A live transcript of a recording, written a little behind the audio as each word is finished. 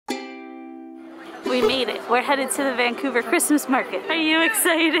We made it. We're headed to the Vancouver Christmas Market. Are you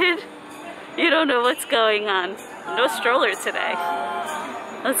excited? You don't know what's going on. No stroller today.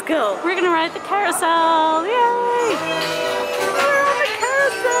 Let's go. We're gonna ride the carousel. Yay! We're on the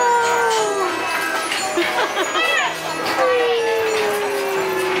carousel!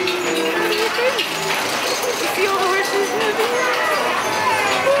 What do you think? See all the horses moving?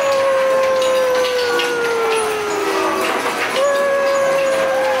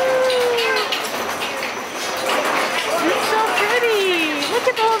 It's so pretty. Look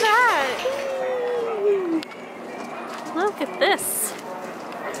at all that. Look at this.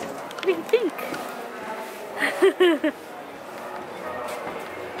 What do you think?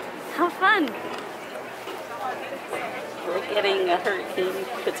 How fun! We're getting a hurricane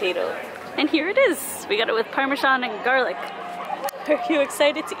potato. And here it is! We got it with Parmesan and garlic. Are you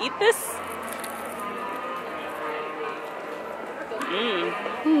excited to eat this?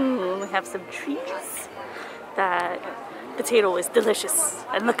 Ooh, we have some treats. That potato is delicious.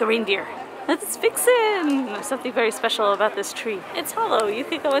 And look, a reindeer. That's Vixen! There's something very special about this tree. It's hollow. You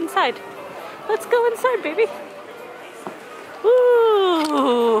could go inside. Let's go inside, baby.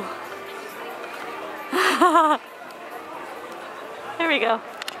 Woo! There we go.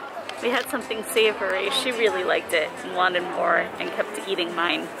 We had something savory. She really liked it and wanted more and kept eating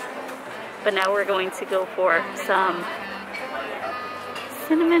mine. But now we're going to go for some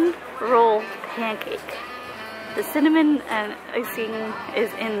cinnamon roll pancake. The cinnamon and icing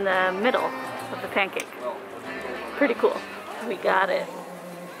is in the middle of the pancake. Pretty cool. We got it.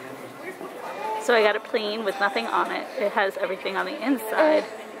 So I got it plain with nothing on it. It has everything on the inside.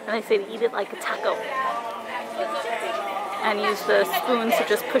 And they say to eat it like a taco. And use the spoons to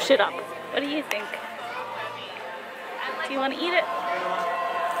just push it up. What do you think? Do you want to eat it?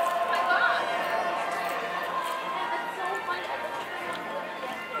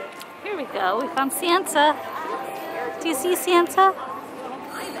 Here we go. We found Santa. Do you see Santa?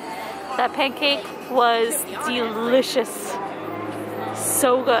 That pancake was delicious.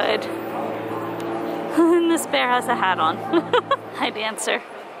 So good. And this bear has a hat on. Hi, Dancer.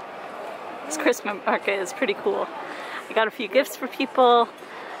 This Christmas market is pretty cool. I got a few gifts for people,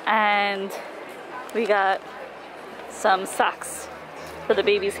 and we got some socks for the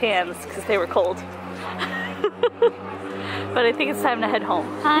baby's hands because they were cold. But I think it's time to head home.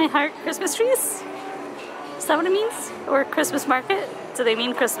 Hi, heart Christmas trees? Is that what it means? Or Christmas market? Do they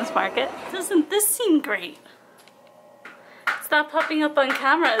mean Christmas market? Doesn't this seem great? It's not popping up on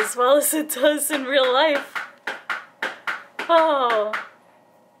camera as well as it does in real life. Oh.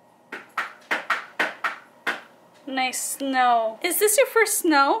 Nice snow. Is this your first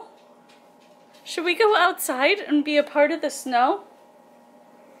snow? Should we go outside and be a part of the snow?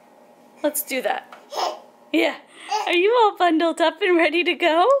 Let's do that. Yeah. Are you all bundled up and ready to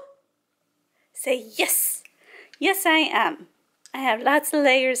go? Say yes. Yes, I am. I have lots of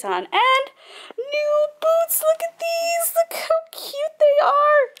layers on. And new boots. Look at these. Look how cute they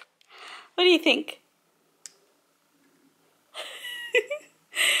are. What do you think?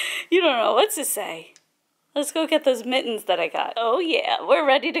 You don't know what to say. Let's go get those mittens that I got. Oh yeah, we're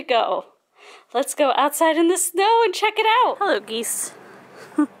ready to go. Let's go outside in the snow and check it out. Hello, geese.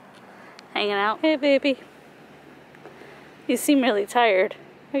 Hanging out. Hey, baby. You seem really tired.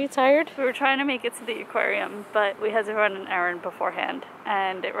 Are you tired? We were trying to make it to the aquarium, but we had to run an errand beforehand,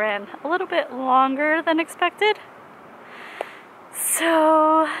 and it ran a little bit longer than expected.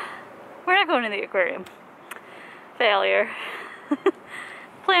 So, we're not going to the aquarium. Failure.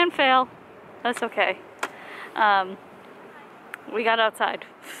 Plan fail. That's okay. We got outside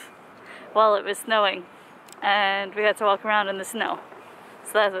while it was snowing, and we got to walk around in the snow.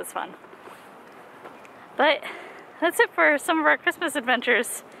 So that was fun. But that's it for some of our Christmas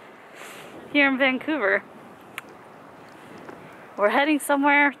adventures here in Vancouver. We're heading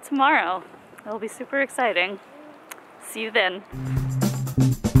somewhere tomorrow. It'll be super exciting. See you then.